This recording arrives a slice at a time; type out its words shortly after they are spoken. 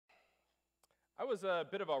I was a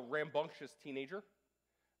bit of a rambunctious teenager.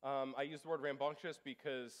 I use the word rambunctious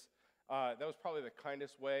because that was probably the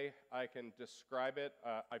kindest way I can describe it.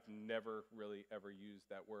 I've never really ever used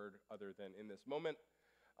that word other than in this moment.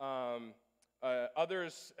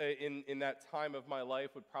 Others in that time of my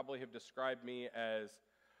life would probably have described me as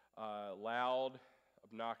loud,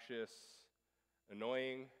 obnoxious,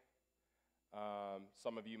 annoying.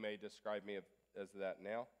 Some of you may describe me as that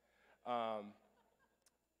now.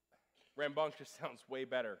 Rambunctious sounds way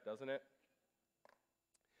better, doesn't it?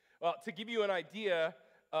 Well, to give you an idea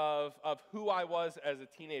of who I was as a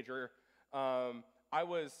teenager, I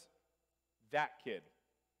was that kid.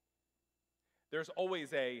 There's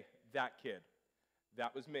always a that kid.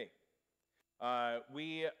 That was me.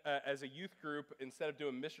 We, as a youth group, instead of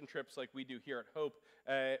doing mission trips like we do here at Hope,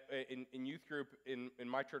 in youth group in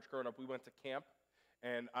my church growing up, we went to camp.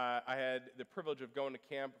 And I had the privilege of going to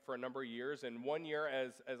camp for a number of years. And one year,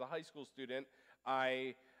 as a high school student,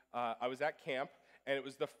 I was at camp, and it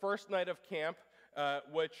was the first night of camp,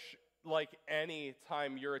 which, like any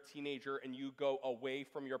time you're a teenager and you go away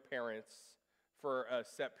from your parents for a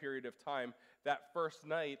set period of time, that first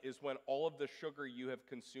night is when all of the sugar you have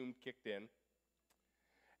consumed kicked in,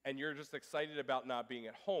 and you're just excited about not being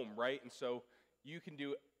at home, right? And so you can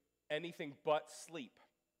do anything but sleep.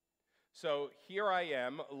 So here I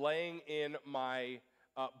am, laying in my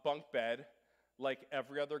bunk bed, like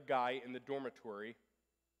every other guy in the dormitory,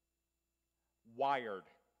 wired.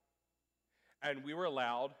 And we were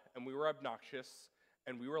loud, and we were obnoxious,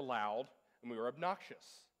 and we were loud, and we were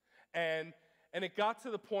obnoxious. And it got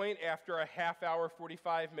to the point after a half hour,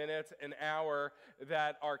 45 minutes, an hour,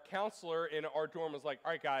 that our counselor in our dorm was like,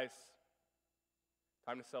 all right, guys,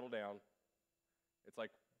 time to settle down. It's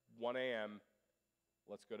like 1 a.m.,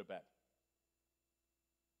 let's go to bed.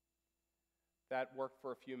 That worked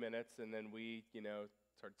for a few minutes, and then we,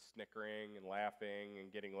 started snickering and laughing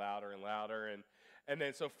and getting louder and louder. And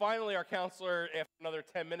then so finally our counselor, after another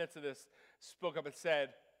 10 minutes of this, spoke up and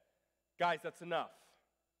said, guys, that's enough.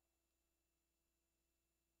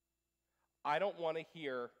 I don't want to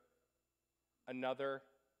hear another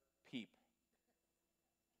peep.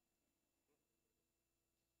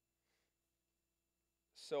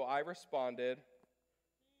 So I responded,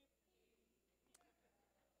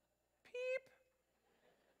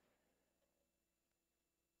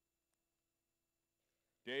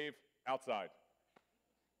 Dave, outside.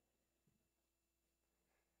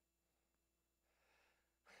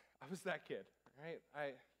 I was that kid, right?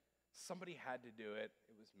 Somebody had to do it.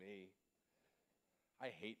 It was me. I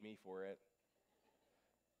hate me for it.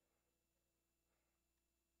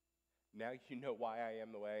 Now you know why I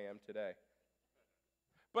am the way I am today.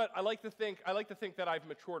 But I like to think that I've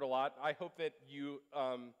matured a lot. I hope that you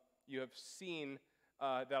have seen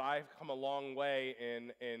that I've come a long way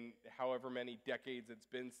in however many decades it's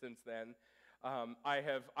been since then. I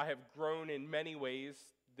have grown in many ways,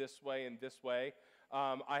 this way and this way.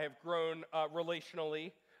 I have grown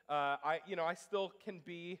relationally. I still can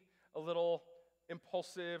be a little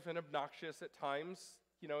impulsive and obnoxious at times.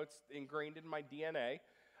 It's ingrained in my DNA.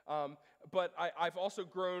 But I've also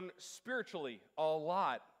grown spiritually a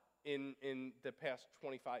lot in the past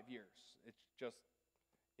 25 years. It's just,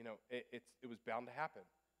 it was bound to happen.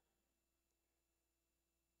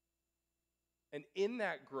 And in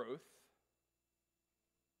that growth,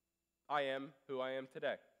 I am who I am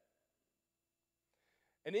today.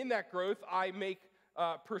 And in that growth, I make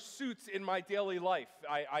pursuits in my daily life.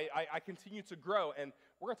 I continue to grow. And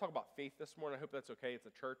we're going to talk about faith this morning. I hope that's okay. It's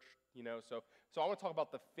a church, So I want to talk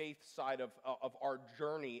about the faith side of our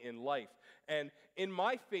journey in life. And in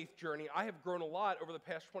my faith journey, I have grown a lot over the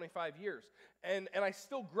past 25 years. And I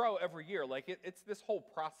still grow every year. Like, it's this whole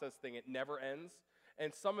process thing. It never ends.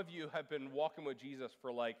 And some of you have been walking with Jesus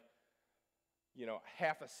for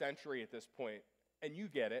half a century at this point. And you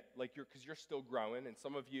get it, because you're still growing. And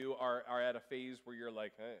some of you are at a phase where you're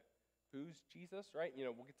like, hey, who's Jesus, right?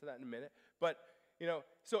 We'll get to that in a minute. But,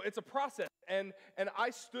 so it's a process. And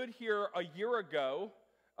I stood here a year ago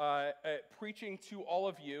preaching to all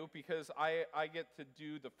of you because I get to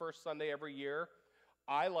do the first Sunday every year.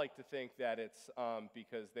 I like to think that it's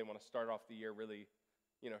because they want to start off the year really,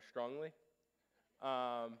 strongly.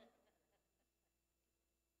 But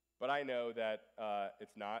I know that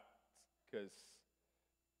it's not, because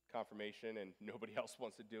confirmation and nobody else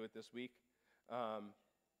wants to do it this week.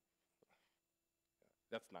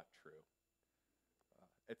 That's not true.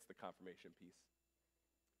 It's the confirmation piece.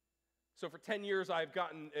 So for 10 years, I've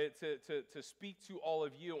gotten to speak to all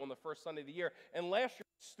of you on the first Sunday of the year. And last year,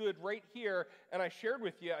 I stood right here, and I shared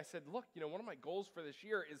with you, I said, look, one of my goals for this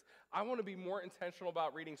year is I want to be more intentional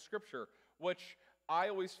about reading Scripture, which I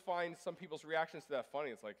always find some people's reactions to that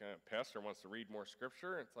funny. It's like, pastor wants to read more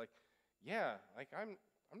scripture. It's like, yeah, like I'm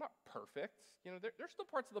not perfect. There's still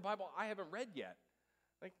parts of the Bible I haven't read yet.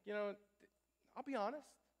 Like, I'll be honest.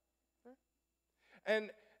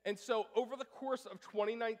 And so over the course of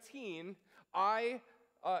 2019, I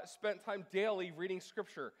spent time daily reading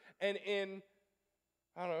scripture. And in,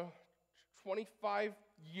 25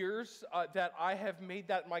 years that I have made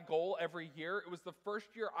that my goal every year, it was the first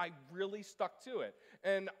year I really stuck to it.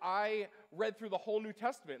 And I read through the whole New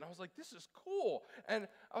Testament, and I was like, this is cool. And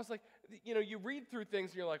I was like, you read through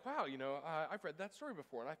things, and you're like, wow, I've read that story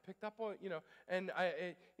before, and I picked up on, and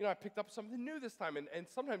I picked up something new this time. And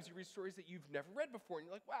sometimes you read stories that you've never read before, and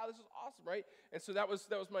you're like, wow, this is awesome, right? And so that was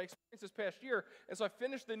my experience this past year. And so I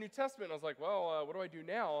finished the New Testament, and I was like, well, what do I do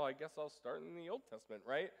now? I guess I'll start in the Old Testament,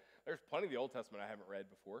 right? There's plenty of the Old Testament I haven't read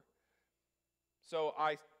before. So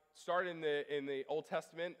I started in the Old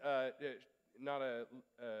Testament, not a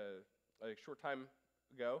short time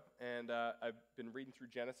ago, and I've been reading through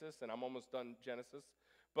Genesis, and I'm almost done Genesis.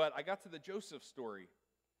 But I got to the Joseph story,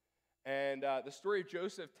 and the story of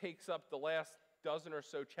Joseph takes up the last dozen or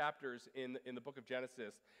so chapters in the book of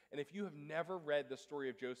Genesis. And if you have never read the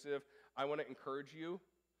story of Joseph, I want to encourage you,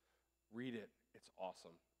 read it. It's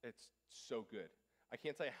awesome. It's so good. I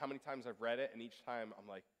can't tell you how many times I've read it, and each time I'm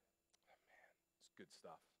like, oh man, it's good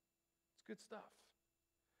stuff. It's good stuff.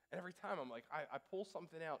 And every time I'm like, I pull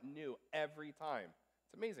something out new every time.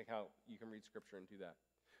 It's amazing how you can read scripture and do that.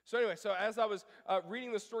 So anyway, as I was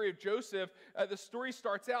reading the story of Joseph, the story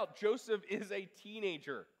starts out, Joseph is a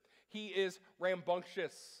teenager. He is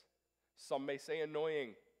rambunctious. Some may say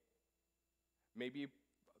annoying. Maybe a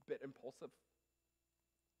bit impulsive.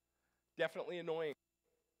 Definitely annoying.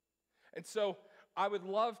 And so I would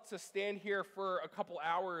love to stand here for a couple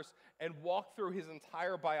hours and walk through his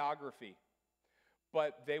entire biography,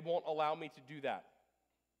 but they won't allow me to do that.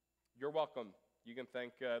 You're welcome. You can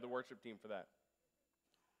thank the worship team for that.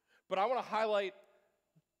 But I want to highlight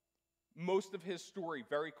most of his story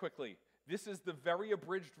very quickly. This is the very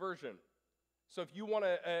abridged version. So if you want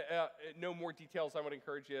to know more details, I would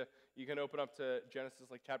encourage you, you can open up to Genesis,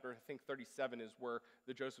 like chapter, I think 37 is where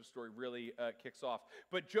the Joseph story really kicks off.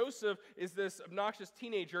 But Joseph is this obnoxious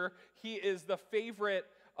teenager. He is the favorite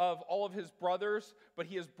of all of his brothers, but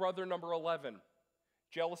he is brother number 11.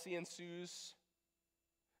 Jealousy ensues,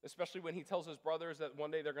 especially when he tells his brothers that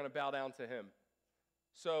one day they're going to bow down to him.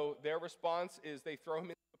 So their response is they throw him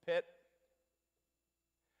into a pit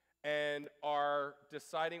and are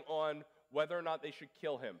deciding on whether or not they should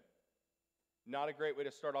kill him. Not a great way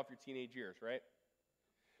to start off your teenage years, right?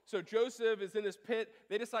 So Joseph is in this pit.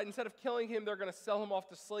 They decide instead of killing him, they're going to sell him off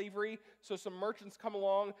to slavery. So some merchants come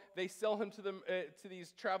along. They sell him to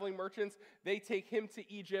these traveling merchants. They take him to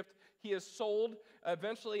Egypt. He is sold,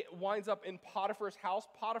 eventually winds up in Potiphar's house.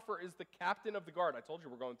 Potiphar is the captain of the guard. I told you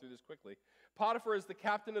we're going through this quickly. Potiphar is the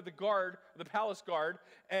captain of the guard, the palace guard,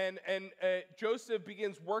 and Joseph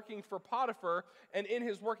begins working for Potiphar, and in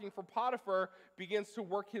his working for Potiphar, begins to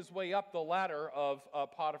work his way up the ladder of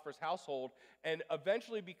Potiphar's household, and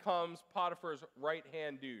eventually becomes Potiphar's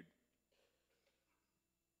right-hand dude.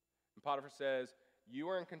 And Potiphar says, you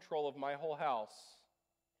are in control of my whole house.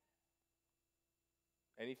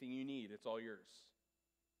 Anything you need, it's all yours.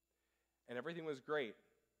 And everything was great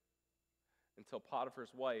until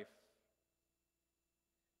Potiphar's wife,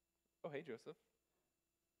 oh, hey, Joseph.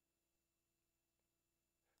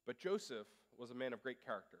 But Joseph was a man of great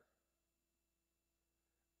character.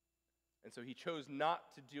 And so he chose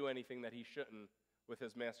not to do anything that he shouldn't with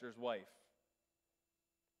his master's wife.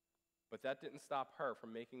 But that didn't stop her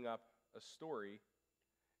from making up a story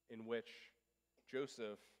in which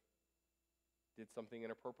Joseph did something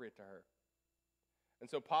inappropriate to her. And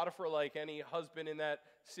so Potiphar, like any husband in that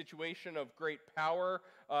situation of great power,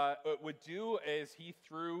 would do is he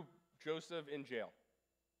threw Joseph in jail.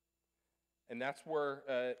 And that's where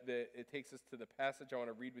it takes us to the passage I want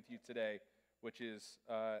to read with you today, which is,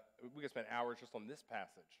 we could spend hours just on this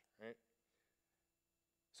passage, right?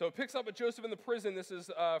 So it picks up with Joseph in the prison. This is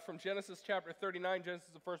from Genesis chapter 39. Genesis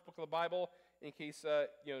is the first book of the Bible. In case,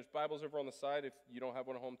 there's Bibles over on the side. If you don't have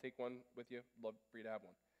one at home, take one with you. Love for you to have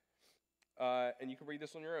one. And you can read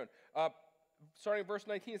this on your own. Starting at verse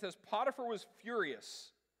 19, it says, Potiphar was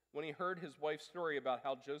furious when he heard his wife's story about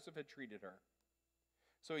how Joseph had treated her.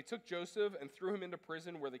 So he took Joseph and threw him into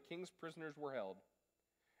prison where the king's prisoners were held.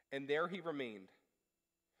 And there he remained.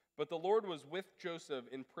 But the Lord was with Joseph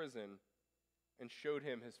in prison and showed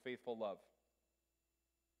him his faithful love.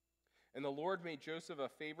 And the Lord made Joseph a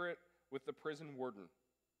favorite with the prison warden.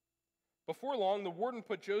 Before long, the warden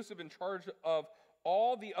put Joseph in charge of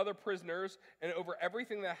all the other prisoners and over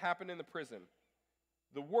everything that happened in the prison.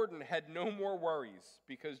 The warden had no more worries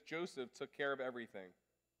because Joseph took care of everything.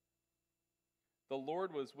 The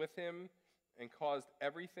Lord was with him and caused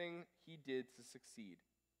everything he did to succeed.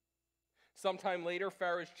 Sometime later,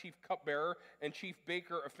 Pharaoh's chief cupbearer and chief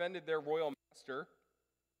baker offended their royal master.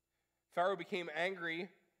 Pharaoh became angry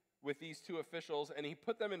with these two officials, and he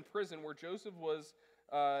put them in prison where Joseph was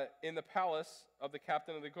in the palace of the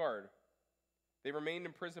captain of the guard. They remained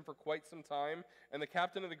in prison for quite some time, and the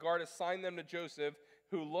captain of the guard assigned them to Joseph,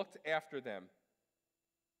 who looked after them.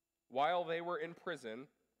 While they were in prison,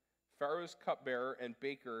 Pharaoh's cupbearer and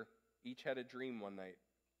baker each had a dream one night,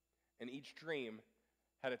 and each dream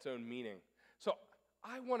had its own meaning. So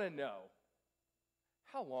I want to know,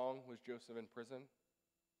 how long was Joseph in prison?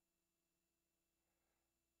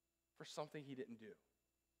 For something he didn't do.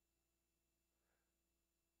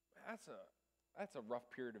 That's a rough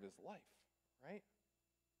period of his life, right?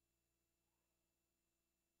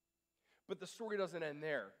 But the story doesn't end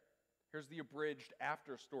there. Here's the abridged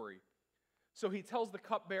after story. So he tells the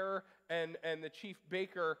cupbearer and the chief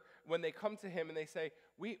baker when they come to him and they say,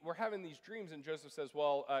 we're having these dreams. And Joseph says,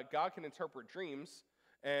 well, God can interpret dreams,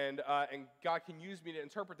 and God can use me to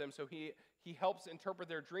interpret them. So he helps interpret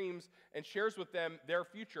their dreams and shares with them their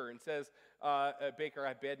future and says, Baker, I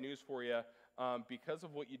have bad news for you. Because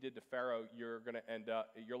of what you did to Pharaoh,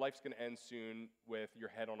 your life's going to end soon with your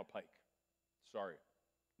head on a pike. Sorry,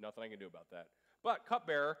 nothing I can do about that. But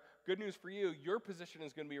cupbearer, good news for you, your position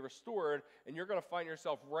is going to be restored, and you're going to find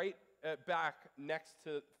yourself right back next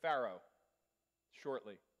to Pharaoh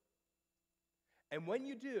shortly. And when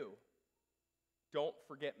you do, don't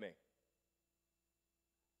forget me.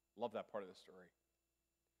 Love that part of the story.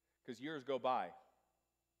 Because years go by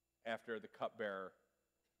after the cupbearer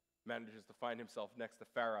manages to find himself next to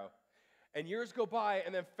Pharaoh. And years go by,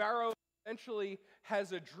 and then Pharaoh eventually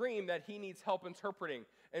has a dream that he needs help interpreting.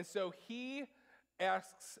 And so he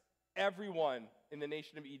asks everyone in the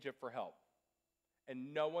nation of Egypt for help.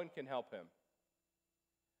 And no one can help him.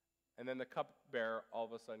 And then the cupbearer all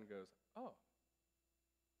of a sudden goes,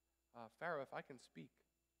 Pharaoh, if I can speak.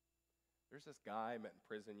 There's this guy I met in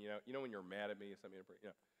prison, you know when you're mad at me,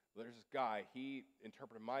 there's this guy, he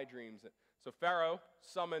interpreted my dreams. So Pharaoh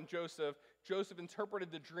summoned Joseph. Joseph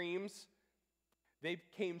interpreted the dreams. They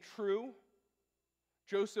came true.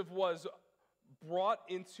 Joseph was brought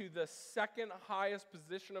into the second highest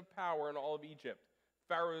position of power in all of Egypt,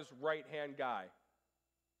 Pharaoh's right-hand guy.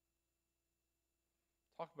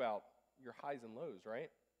 Talk about your highs and lows, right?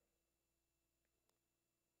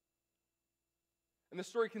 And the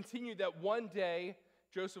story continued that one day,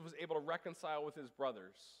 Joseph was able to reconcile with his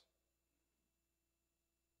brothers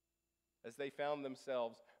as they found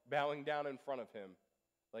themselves bowing down in front of him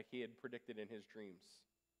like he had predicted in his dreams.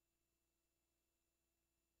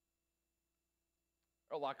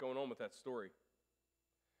 A lot going on with that story.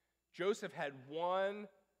 Joseph had one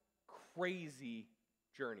crazy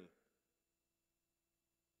journey.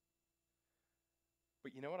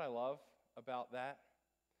 But you know what I love about that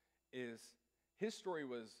is his story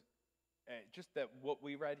was just that what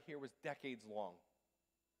we read here was decades long.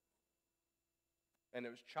 And it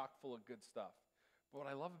was chock full of good stuff. But what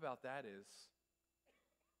I love about that is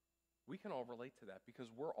we can all relate to that because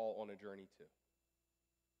we're all on a journey too.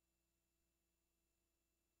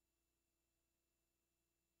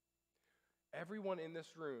 Everyone in this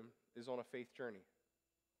room is on a faith journey.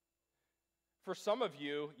 For some of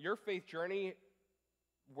you, your faith journey,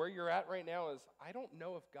 where you're at right now is, I don't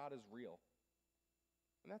know if God is real.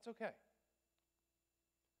 And that's okay.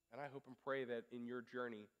 And I hope and pray that in your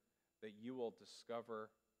journey that you will discover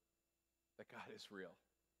that God is real.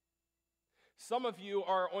 Some of you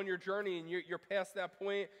are on your journey and you're past that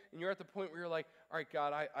point and you're at the point where you're like, all right,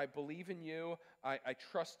 God, I believe in you. I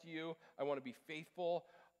trust you. I want to be faithful.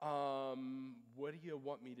 What do you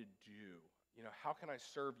want me to do? How can I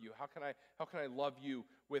serve you? How can I love you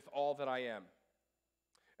with all that I am?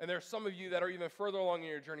 And there's some of you that are even further along in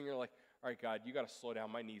your journey. You're like, all right, God, you got to slow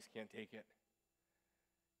down. My knees can't take it.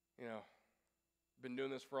 Been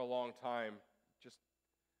doing this for a long time. Just,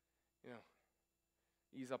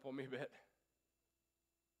 ease up on me a bit.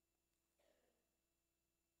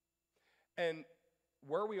 And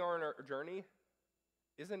where we are in our journey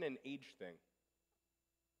isn't an age thing.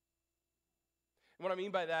 And what I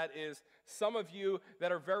mean by that is some of you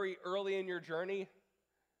that are very early in your journey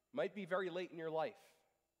might be very late in your life.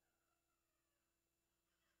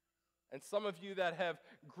 And some of you that have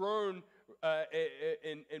grown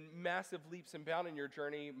in massive leaps and bounds in your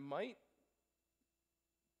journey might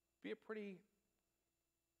be a pretty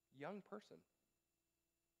young person.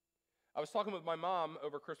 I was talking with my mom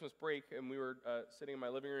over Christmas break, and we were sitting in my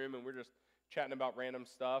living room, and we were just chatting about random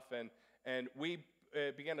stuff, and we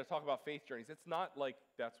began to talk about faith journeys, it's not like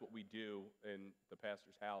that's what we do in the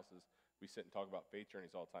pastor's house is we sit and talk about faith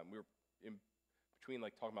journeys all the time. We were in between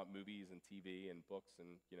like talking about movies and TV and books and,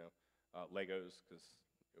 Legos, because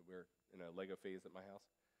we're in a Lego phase at my house.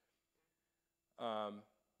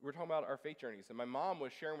 We were talking about our faith journeys, and my mom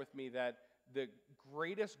was sharing with me that the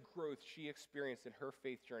greatest growth she experienced in her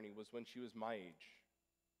faith journey was when she was my age.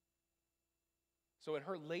 So in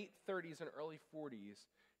her late 30s and early 40s,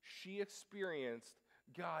 she experienced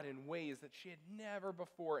God in ways that she had never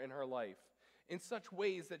before in her life, in such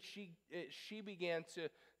ways that she began to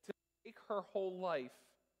take her whole life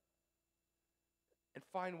and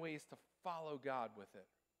find ways to follow God with it.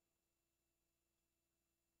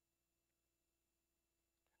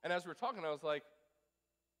 And as we're talking, I was like,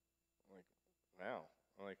 wow,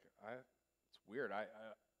 it's weird. I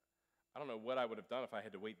don't know what I would have done if I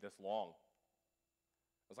had to wait this long.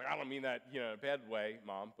 I was like, I don't mean that, in a bad way,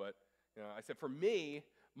 Mom, but, I said, for me,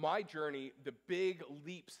 my journey, the big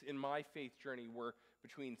leaps in my faith journey were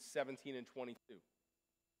between 17 and 22.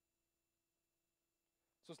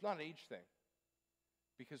 So it's not an age thing,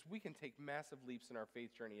 because we can take massive leaps in our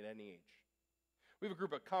faith journey at any age. We have a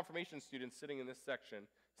group of confirmation students sitting in this section,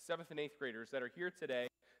 7th and 8th graders, that are here today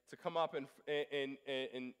to come up and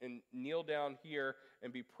kneel down here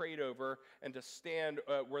and be prayed over, and to stand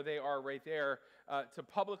where they are right there to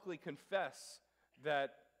publicly confess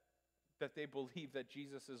that they believe that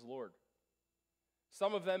Jesus is Lord.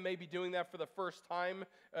 Some of them may be doing that for the first time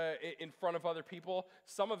in front of other people.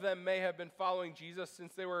 Some of them may have been following Jesus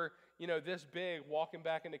since they were, this big, walking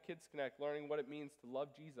back into Kids Connect, learning what it means to love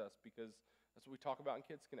Jesus, because that's what we talk about in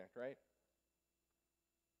Kids Connect, right?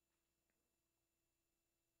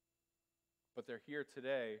 But they're here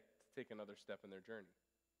today to take another step in their journey.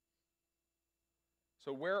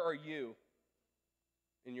 So where are you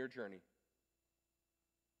in your journey?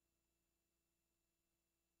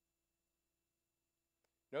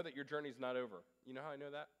 Know that your journey's not over. You know how I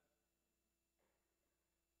know that?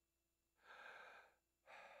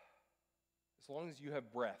 As long as you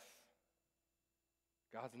have breath,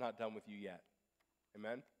 God's not done with you yet.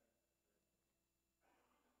 Amen?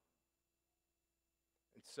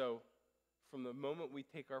 And so, from the moment we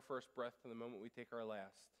take our first breath to the moment we take our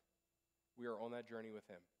last, we are on that journey with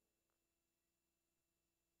Him.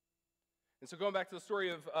 And so going back to the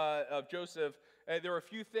story of Joseph, there are a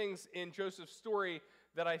few things in Joseph's story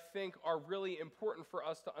that I think are really important for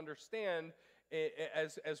us to understand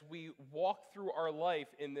as we walk through our life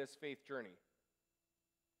in this faith journey.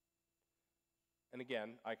 And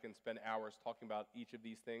again, I can spend hours talking about each of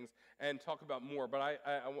these things and talk about more, but I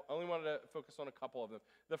only wanted to focus on a couple of them.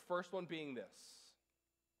 The first one being this: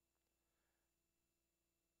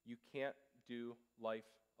 you can't do life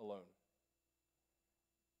alone.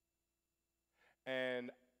 And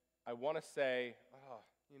I want to say,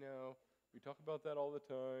 we talk about that all the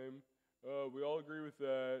time. We all agree with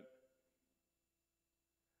that.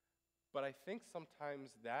 But I think sometimes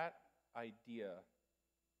that idea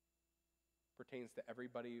pertains to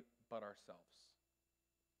everybody but ourselves.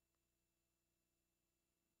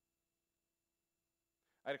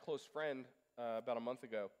 I had a close friend about a month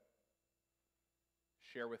ago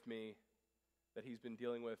share with me that he's been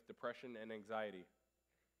dealing with depression and anxiety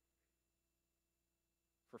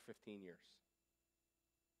for 15 years.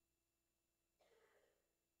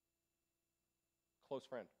 Close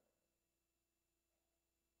friend.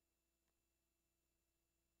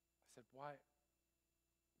 I said, why'd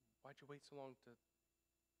you wait so long to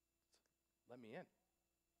let me in?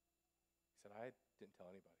 He said, I didn't tell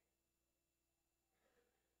anybody.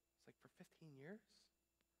 It's like, for 15 years?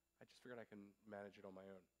 I just figured I can manage it on my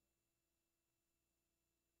own.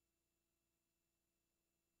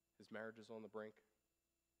 His marriage is on the brink.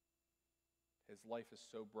 His life is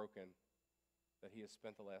so broken that he has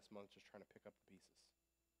spent the last month just trying to pick up the pieces.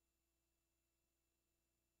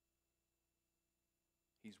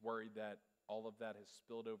 He's worried that all of that has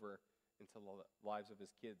spilled over into the lives of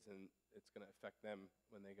his kids, and it's going to affect them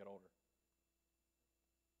when they get older.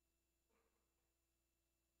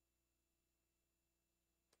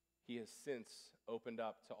 He has since opened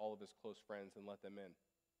up to all of his close friends and let them in,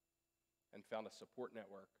 and found a support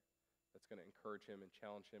network that's going to encourage him and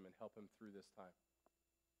challenge him and help him through this time.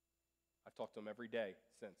 I've talked to him every day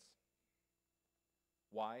since.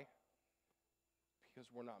 Why?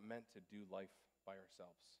 Because we're not meant to do life by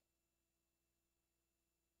ourselves.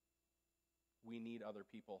 We need other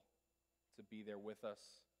people to be there with us,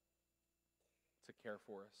 to care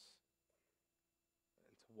for us,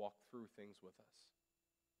 and to walk through things with us.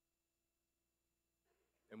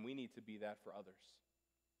 And we need to be that for others.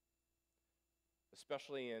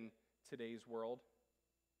 Especially in today's world,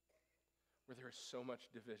 where there is so much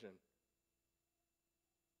division.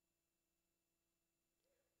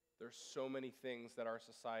 There's so many things that our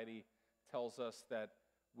society tells us that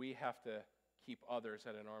we have to keep others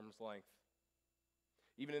at an arm's length.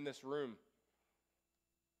 Even in this room,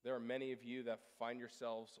 there are many of you that find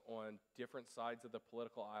yourselves on different sides of the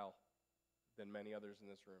political aisle than many others in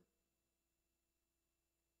this room.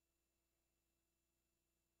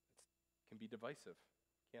 It can be divisive.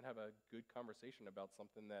 Can't have a good conversation about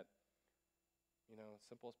something that, as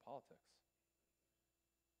simple as politics.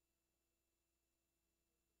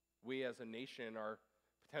 We as a nation are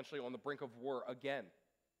potentially on the brink of war again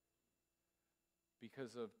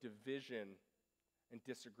because of division and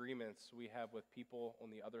disagreements we have with people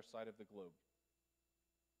on the other side of the globe.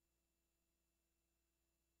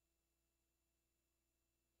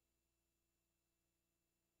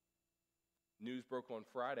 News broke on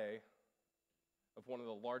Friday of one of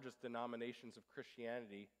the largest denominations of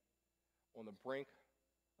Christianity on the brink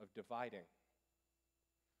of dividing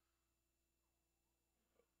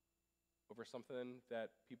over something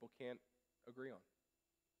that people can't agree on.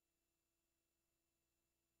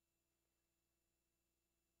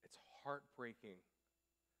 It's heartbreaking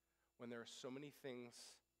when there are so many things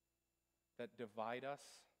that divide us,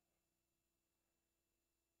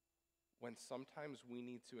 when sometimes we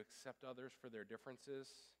need to accept others for their differences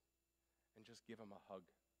and just give them a hug.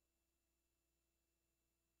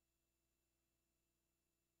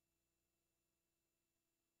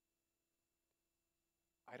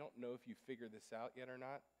 I don't know if you figured this out yet or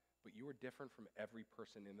not, but you are different from every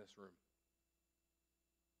person in this room.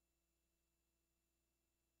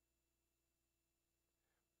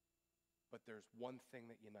 But there's one thing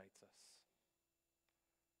that unites us,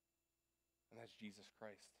 and that's Jesus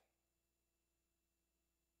Christ.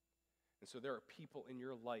 And so there are people in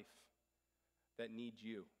your life that need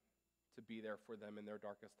you to be there for them in their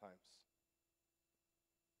darkest times.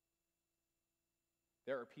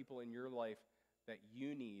 There are people in your life that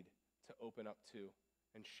you need to open up to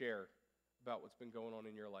and share about what's been going on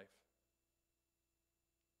in your life.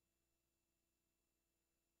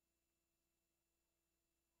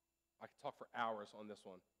 I could talk for hours on this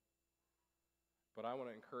one, but I want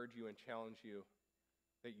to encourage you and challenge you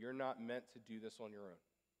that you're not meant to do this on your own.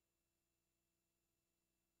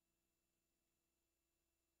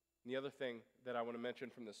 And the other thing that I want to mention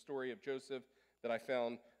from the story of Joseph that I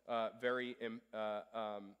found very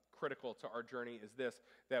critical to our journey is this,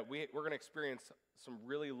 that we're going to experience some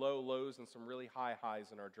really low lows and some really high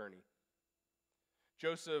highs in our journey.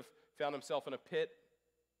 Joseph found himself in a pit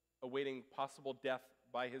awaiting possible death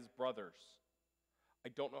by his brothers. I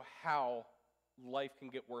don't know how life can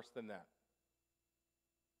get worse than that.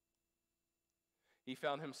 He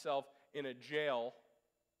found himself in a jail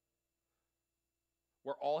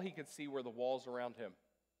where all he could see were the walls around him.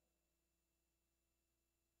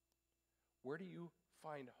 Where do you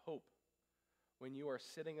find hope when you are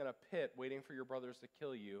sitting in a pit waiting for your brothers to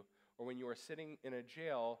kill you, or when you are sitting in a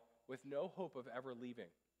jail with no hope of ever leaving?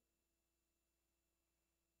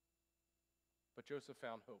 But Joseph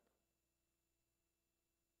found hope,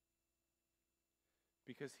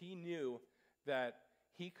 because he knew that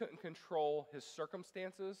he couldn't control his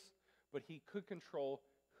circumstances, but he could control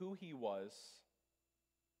who he was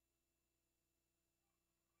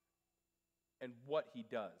and what he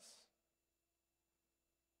does.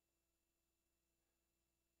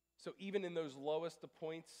 So even in those lowest of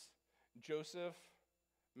points, Joseph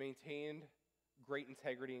maintained great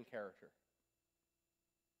integrity and character.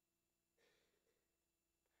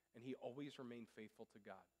 And he always remained faithful to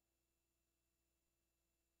God.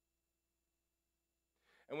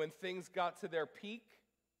 And when things got to their peak,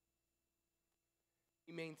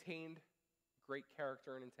 he maintained great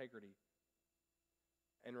character and integrity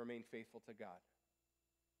and remained faithful to God.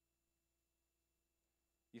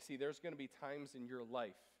 You see, there's going to be times in your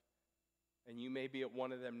life, and you may be at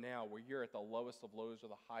one of them now, where you're at the lowest of lows or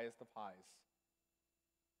the highest of highs.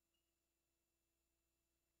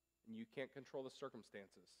 And you can't control the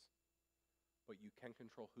circumstances, but you can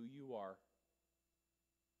control who you are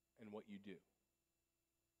and what you do.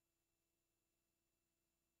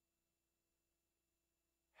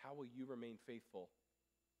 How will you remain faithful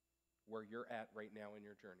where you're at right now in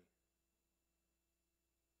your journey?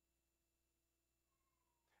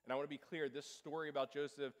 And I want to be clear, this story about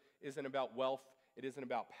Joseph isn't about wealth, it isn't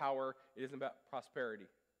about power, it isn't about prosperity.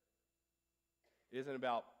 It isn't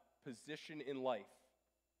about position in life.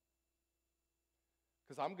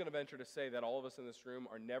 Because I'm going to venture to say that all of us in this room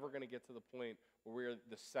are never going to get to the point where we're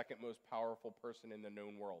the second most powerful person in the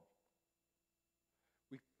known world.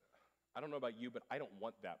 I don't know about you, but I don't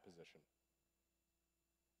want that position.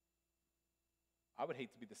 I would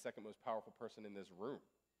hate to be the second most powerful person in this room.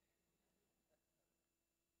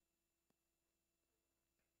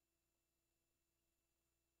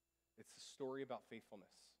 It's a story about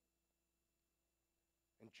faithfulness.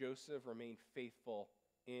 And Joseph remained faithful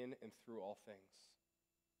in and through all things.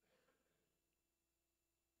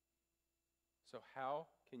 So how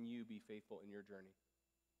can you be faithful in your journey?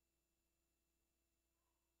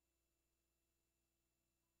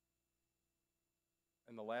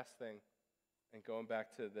 And the last thing, and going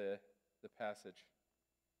back to the passage,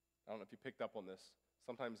 I don't know if you picked up on this.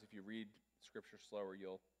 Sometimes if you read Scripture slower,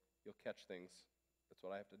 you'll catch things. That's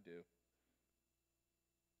what I have to do.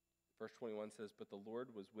 Verse 21 says, "But the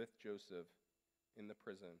Lord was with Joseph in the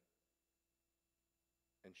prison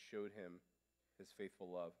and showed him his faithful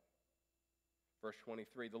love." Verse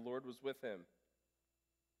 23, "The Lord was with him."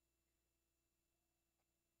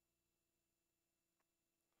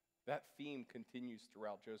 That theme continues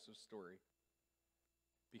throughout Joseph's story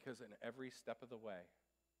because in every step of the way,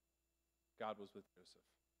 God was with Joseph.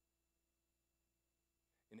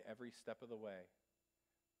 In every step of the way,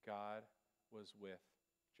 God was with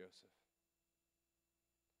Joseph.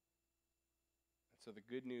 And so the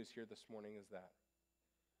good news here this morning is that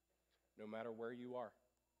no matter where you are,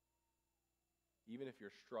 even if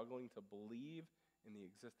you're struggling to believe in the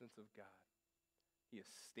existence of God, He is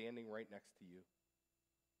standing right next to you,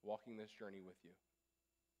 walking this journey with you.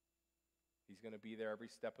 He's going to be there every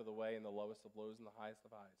step of the way, in the lowest of lows and the highest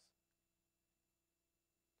of highs.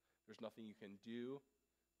 There's nothing you can do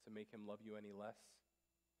to make Him love you any less.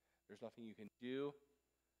 There's nothing you can do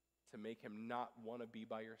to make Him not want to be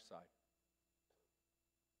by your side.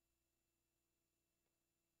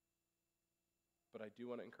 But I do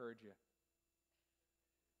want to encourage you.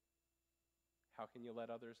 How can you let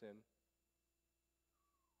others in?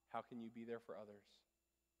 How can you be there for others?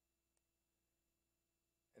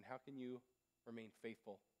 And how can you remain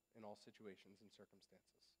faithful in all situations and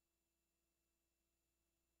circumstances?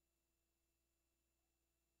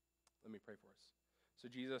 Let me pray for us. So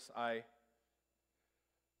Jesus, I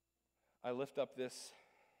lift up this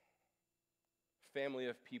family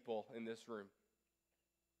of people in this room,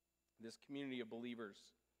 this community of believers.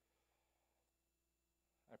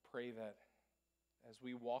 I pray that as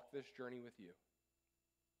we walk this journey with you,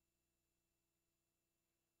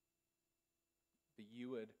 that you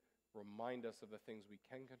would remind us of the things we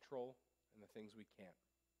can control and the things we can't.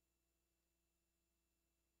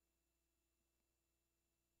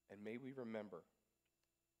 And may we remember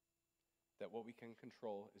that what we can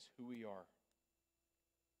control is who we are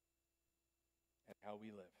and how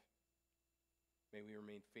we live. May we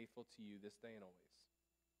remain faithful to you this day and always.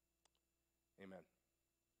 Amen.